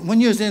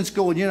 When you was in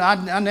school,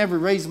 I never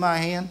raised my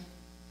hand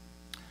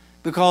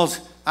because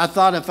I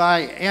thought if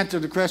I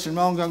answered the question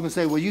wrong, I'm going to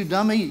say, well, you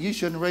dummy, you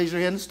shouldn't raise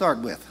your hand to start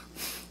with.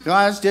 So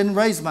I just didn't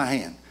raise my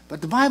hand. But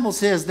the Bible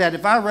says that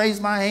if I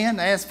raise my hand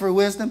and ask for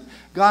wisdom,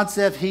 God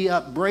said he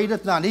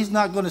upbraideth not. He's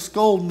not going to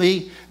scold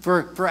me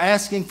for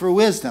asking for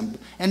wisdom.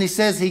 And he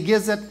says he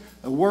gives it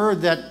a word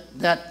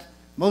that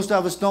most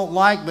of us don't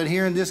like, but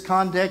here in this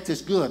context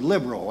it's good,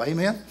 liberal.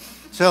 Amen?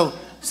 So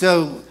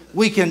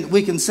we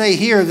can say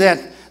here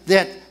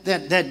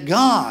that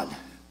God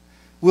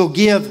will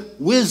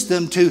give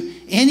wisdom to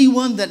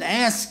anyone that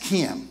asks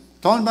him.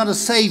 Talking about a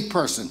saved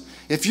person.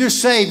 If you're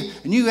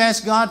saved and you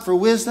ask God for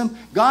wisdom,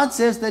 God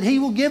says that he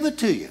will give it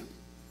to you.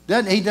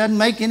 He doesn't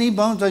make any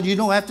bones. You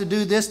don't have to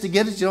do this to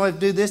get it. You don't have to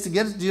do this to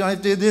get it. You don't have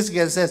to do this to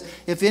get it. It says,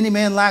 if any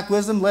man lack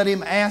wisdom, let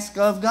him ask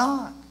of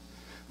God.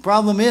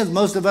 Problem is,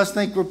 most of us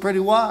think we're pretty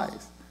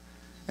wise.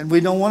 And we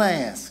don't want to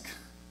ask.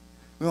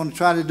 We want to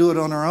try to do it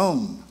on our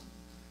own.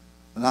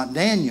 But not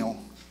Daniel.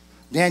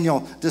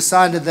 Daniel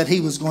decided that he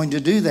was going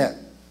to do that.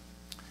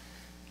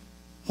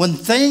 When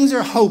things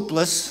are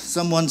hopeless,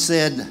 someone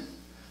said,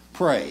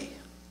 pray.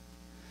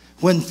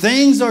 When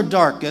things are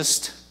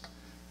darkest,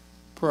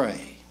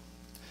 pray.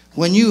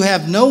 When you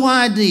have no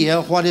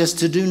idea what is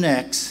to do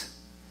next,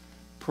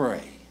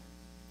 pray.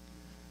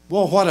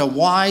 Well, what a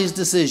wise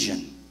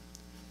decision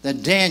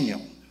that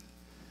Daniel,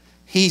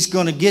 he's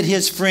going to get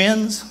his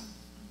friends,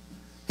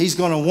 he's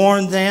going to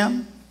warn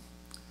them,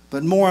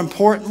 but more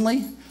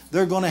importantly,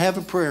 they're going to have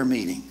a prayer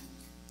meeting.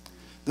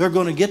 They're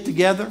going to get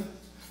together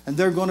and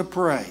they're going to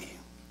pray.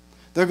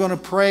 They're going to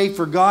pray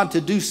for God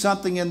to do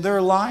something in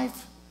their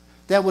life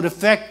that would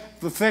affect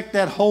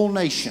that whole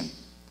nation.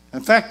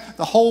 In fact,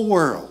 the whole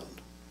world.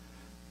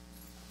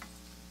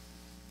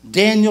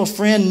 Daniel's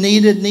friend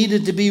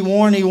needed to be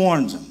warned. He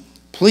warns him.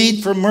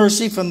 Plead for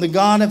mercy from the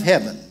God of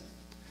heaven.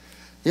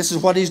 This is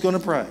what he's going to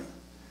pray.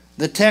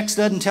 The text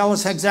doesn't tell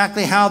us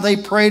exactly how they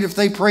prayed, if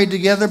they prayed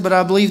together, but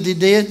I believe they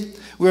did.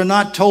 We're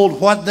not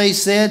told what they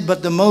said,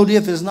 but the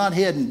motive is not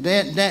hidden.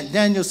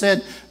 Daniel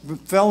said,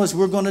 fellas,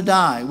 we're going to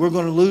die. We're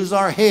going to lose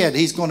our head.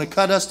 He's going to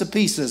cut us to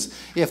pieces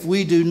if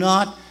we do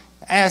not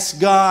ask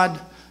God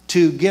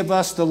to give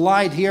us the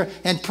light here.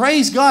 And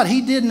praise God,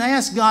 he didn't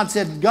ask God,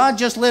 said, God,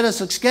 just let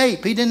us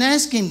escape. He didn't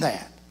ask him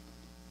that.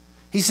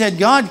 He said,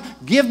 God,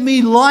 give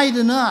me light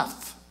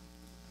enough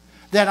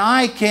that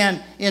I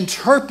can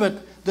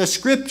interpret the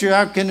scripture,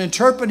 I can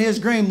interpret his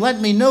dream.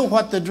 Let me know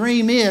what the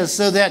dream is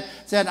so that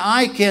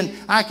I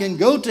can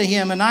go to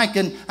him and I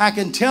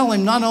can tell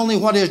him not only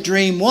what his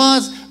dream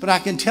was, but I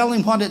can tell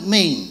him what it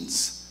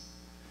means.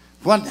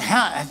 A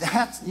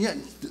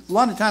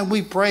lot of times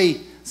we pray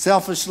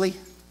selfishly.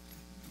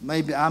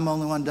 Maybe I'm the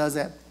only one who does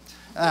that.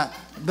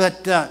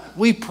 But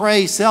we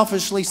pray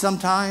selfishly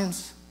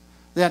sometimes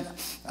that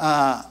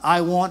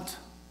I want.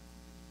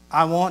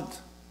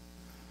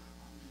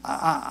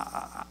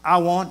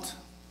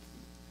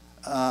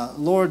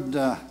 Lord,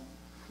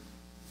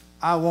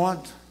 I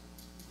want.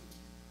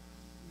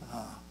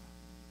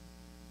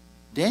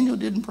 Daniel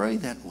didn't pray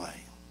that way.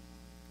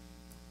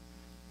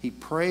 He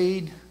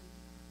prayed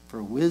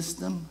for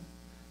wisdom,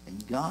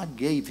 and God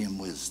gave him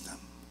wisdom.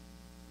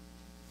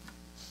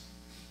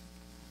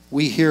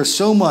 We hear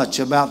so much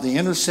about the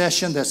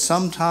intercession that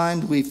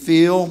sometimes we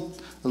feel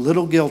a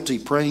little guilty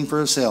praying for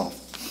ourselves.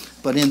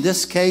 But in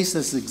this case,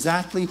 that's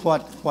exactly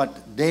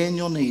what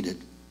Daniel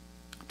needed,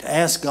 to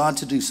ask God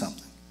to do something.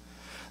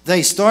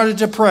 They started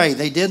to pray.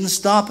 They didn't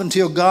stop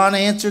until God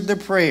answered their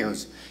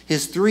prayers.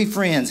 His three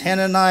friends,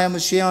 Hananiah,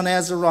 Mishael, and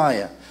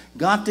Azariah,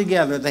 got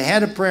together. They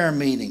had a prayer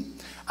meeting.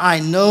 I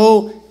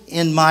know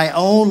in my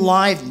own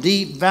life,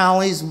 deep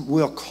valleys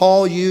will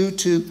call you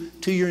to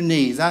to your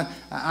knees.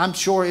 I'm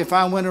sure if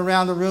I went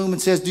around the room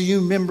and says, do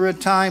you remember a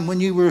time when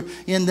you were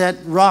in that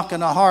rock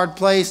and a hard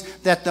place,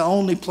 that the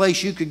only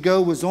place you could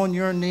go was on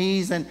your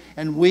knees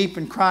and weep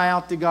and cry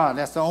out to God?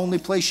 That's the only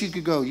place you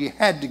could go. You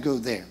had to go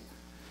there.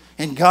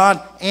 And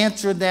God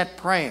answered that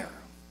prayer.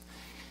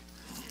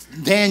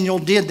 Daniel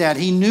did that.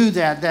 He knew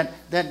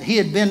that he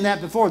had been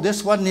that before.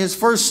 This wasn't his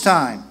first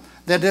time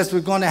that this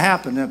was going to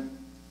happen.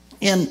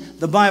 In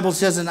the Bible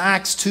says in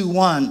Acts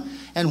 2:1,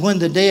 and when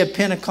the day of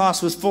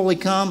Pentecost was fully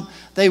come,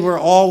 they were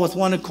all with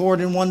one accord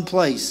in one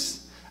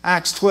place.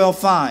 Acts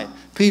 12:5,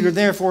 Peter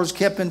therefore was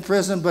kept in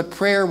prison, but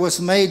prayer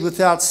was made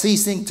without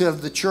ceasing to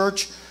the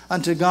church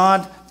unto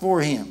God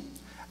for him.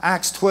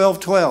 Acts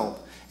 12:12,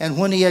 and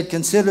when he had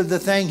considered the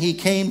thing, he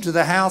came to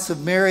the house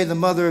of Mary, the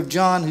mother of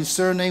John, whose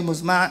surname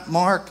was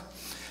Mark,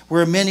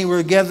 where many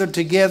were gathered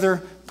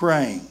together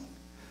praying.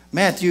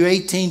 Matthew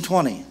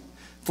 18:20,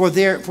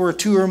 for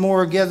two or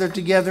more are gathered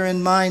together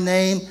in my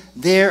name,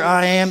 there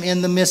I am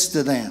in the midst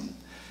of them.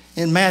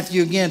 In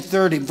Matthew again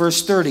 30,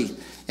 verse 30,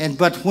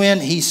 but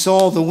when he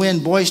saw the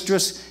wind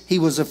boisterous, he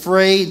was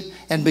afraid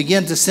and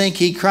began to sink.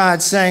 He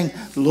cried, saying,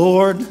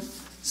 Lord,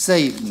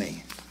 save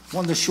me.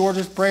 One of the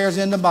shortest prayers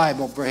in the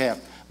Bible,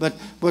 perhaps. But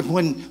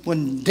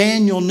when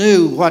Daniel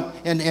knew what,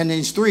 and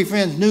his three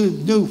friends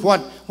knew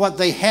what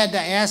they had to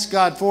ask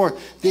God for,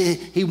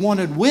 he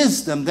wanted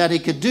wisdom that he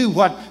could do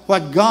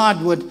what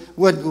God would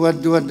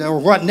or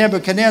what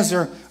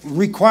Nebuchadnezzar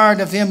required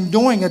of him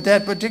doing at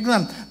that particular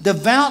time.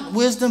 Devout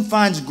wisdom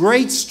finds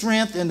great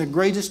strength in the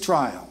greatest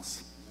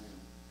trials.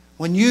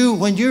 When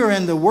you're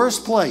in the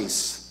worst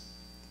place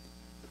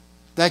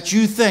that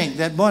you think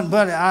that,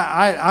 but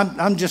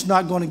I'm just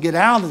not going to get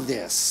out of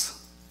this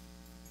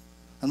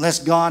unless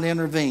God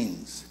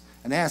intervenes,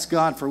 and ask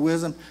God for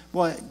wisdom.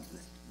 Boy,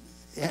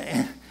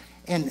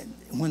 and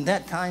when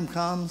that time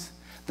comes,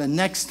 the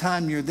next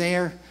time you're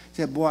there,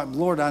 say, boy,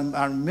 Lord,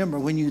 I remember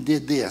when you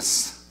did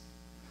this.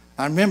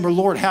 I remember,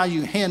 Lord, how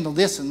you handled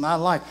this in my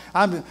life.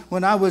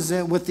 When I was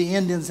with the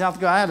Indians in South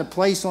Carolina, I had a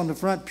place on the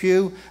front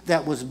pew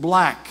that was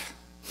black,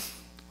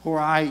 where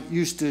I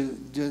used to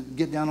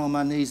get down on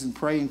my knees and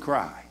pray and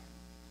cry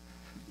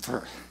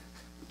for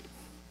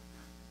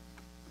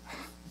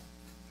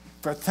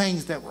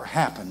things that were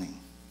happening.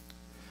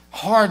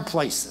 Hard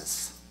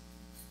places.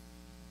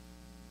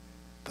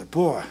 But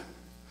boy,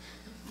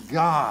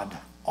 God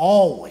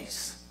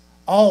always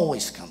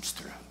comes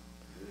through.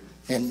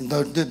 And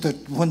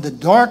when the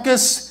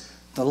darkest,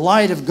 the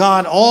light of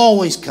God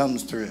always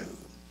comes through.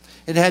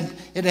 It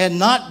had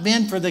not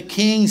been for the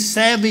king's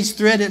savage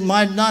threat, it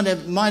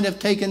might have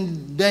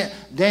taken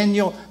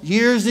Daniel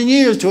years and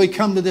years till he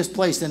come to this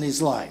place in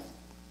his life.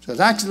 So it's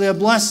actually a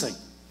blessing.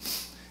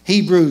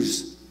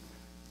 Hebrews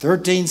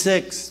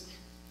 13:6.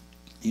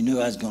 You knew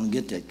I was going to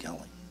get that, Kelly.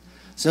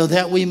 So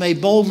that we may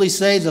boldly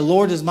say, the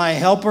Lord is my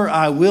helper.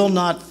 I will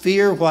not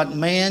fear what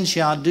man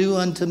shall do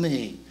unto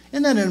me.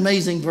 Isn't that an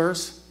amazing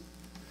verse?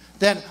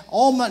 That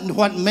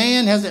what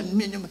man has,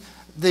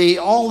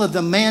 all of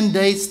the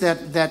mandates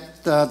that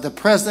the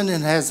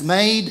president has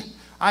made.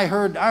 I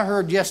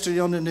heard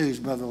yesterday on the news,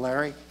 Brother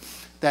Larry,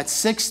 that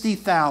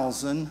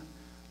 60,000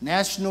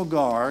 National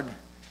Guard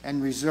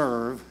and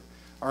Reserve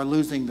are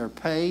losing their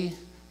pay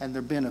and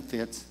their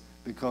benefits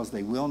because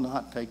they will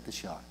not take the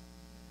shot.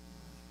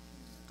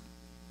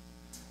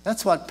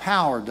 That's what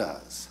power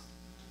does.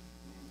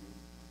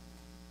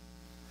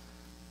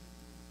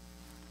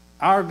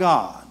 Our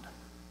God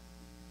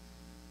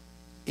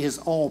is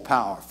all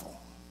powerful.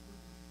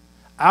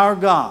 Our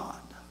God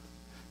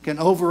can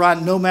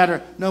override no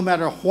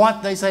matter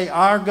what they say.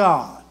 Our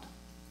God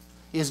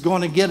is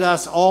going to get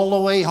us all the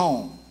way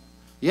home.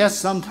 Yes,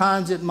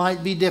 sometimes it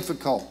might be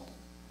difficult,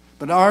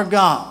 but our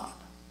God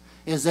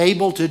is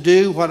able to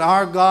do what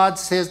our God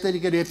says that he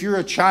could. If you're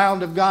a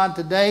child of God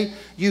today,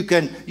 you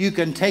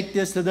can take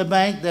this to the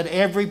bank, that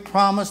every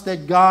promise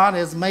that God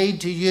has made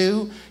to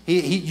you,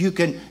 you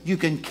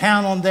can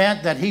count on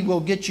that he will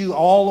get you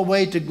all the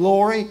way to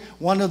glory,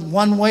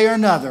 one way or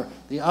another,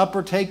 the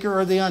upper taker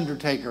or the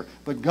undertaker.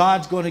 But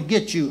God's going to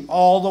get you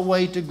all the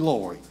way to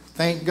glory.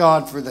 Thank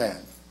God for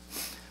that.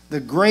 The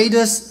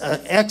greatest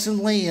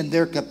excellently in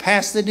their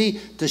capacity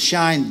to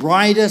shine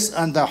brightest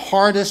under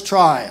hardest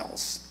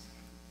trials.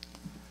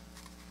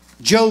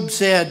 Job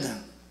said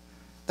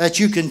that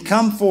you can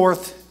come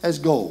forth as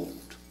gold.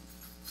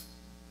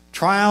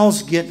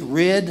 Trials get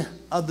rid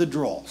of the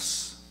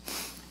dross.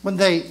 When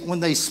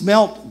they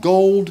smelt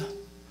gold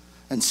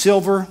and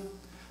silver,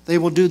 they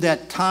will do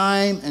that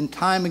time and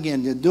time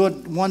again. They'll do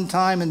it one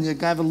time and they'll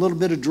have a little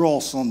bit of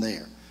dross on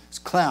there. It's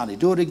cloudy.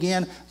 Do it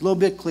again, a little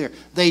bit clear.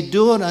 They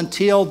do it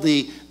until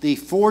the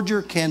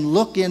forger can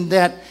look in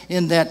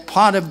that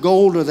pot of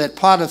gold or that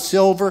pot of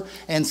silver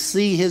and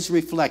see his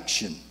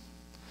reflection.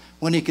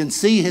 When he can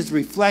see his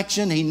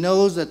reflection, he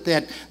knows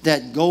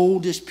that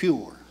gold is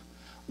pure.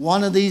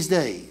 One of these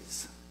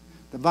days,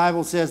 the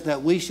Bible says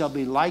that we shall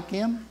be like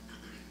him,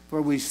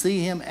 for we see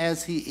him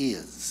as he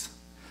is.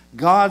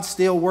 God's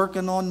still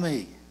working on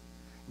me.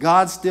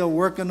 God's still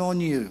working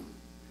on you.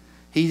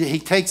 He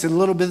takes a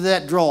little bit of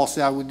that dross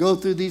out. We go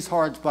through these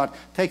hard spots,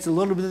 takes a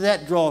little bit of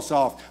that dross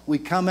off. We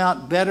come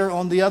out better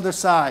on the other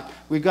side.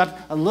 We've got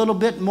a little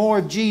bit more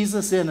of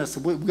Jesus in us.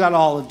 We've got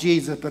all of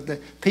Jesus, but the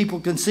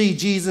people can see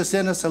Jesus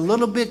in us a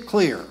little bit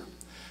clearer.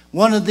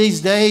 One of these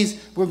days,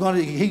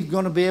 he's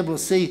going to be able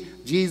to see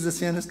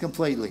Jesus in us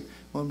completely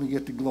when we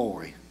get to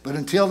glory. But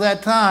until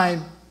that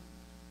time,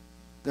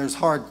 there's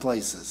hard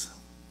places.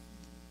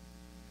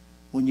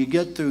 When you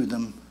get through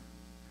them,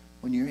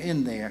 when you're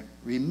in there,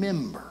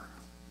 remember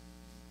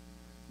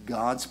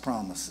God's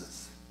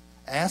promises.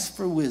 Ask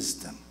for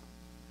wisdom,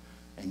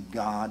 and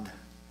God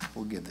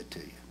will give it to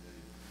you.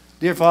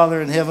 Dear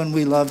Father in heaven,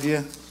 we love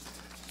you,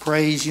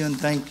 praise you, and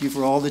thank you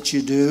for all that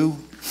you do.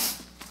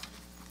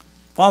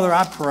 Father,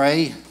 I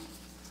pray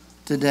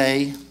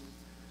today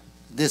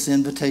this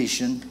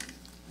invitation.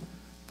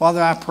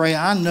 Father, I pray,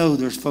 I know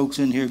there's folks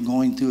in here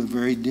going through a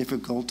very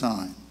difficult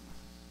time.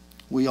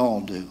 We all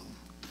do.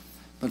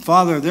 But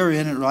Father, they're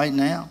in it right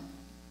now.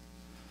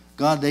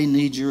 God, they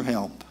need your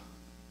help.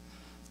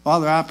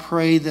 Father, I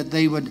pray that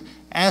they would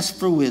ask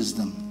for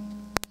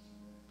wisdom,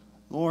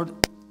 Lord,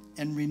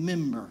 and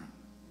remember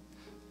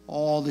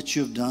all that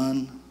you've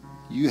done.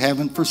 You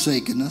haven't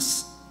forsaken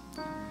us.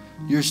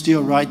 You're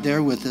still right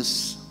there with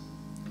us.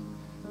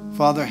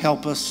 Father,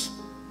 help us.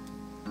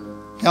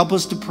 Help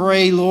us to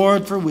pray,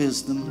 Lord, for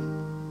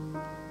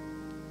wisdom.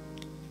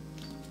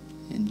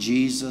 In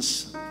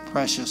Jesus'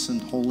 precious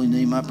and holy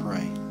name I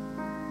pray.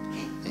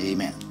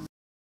 Amen.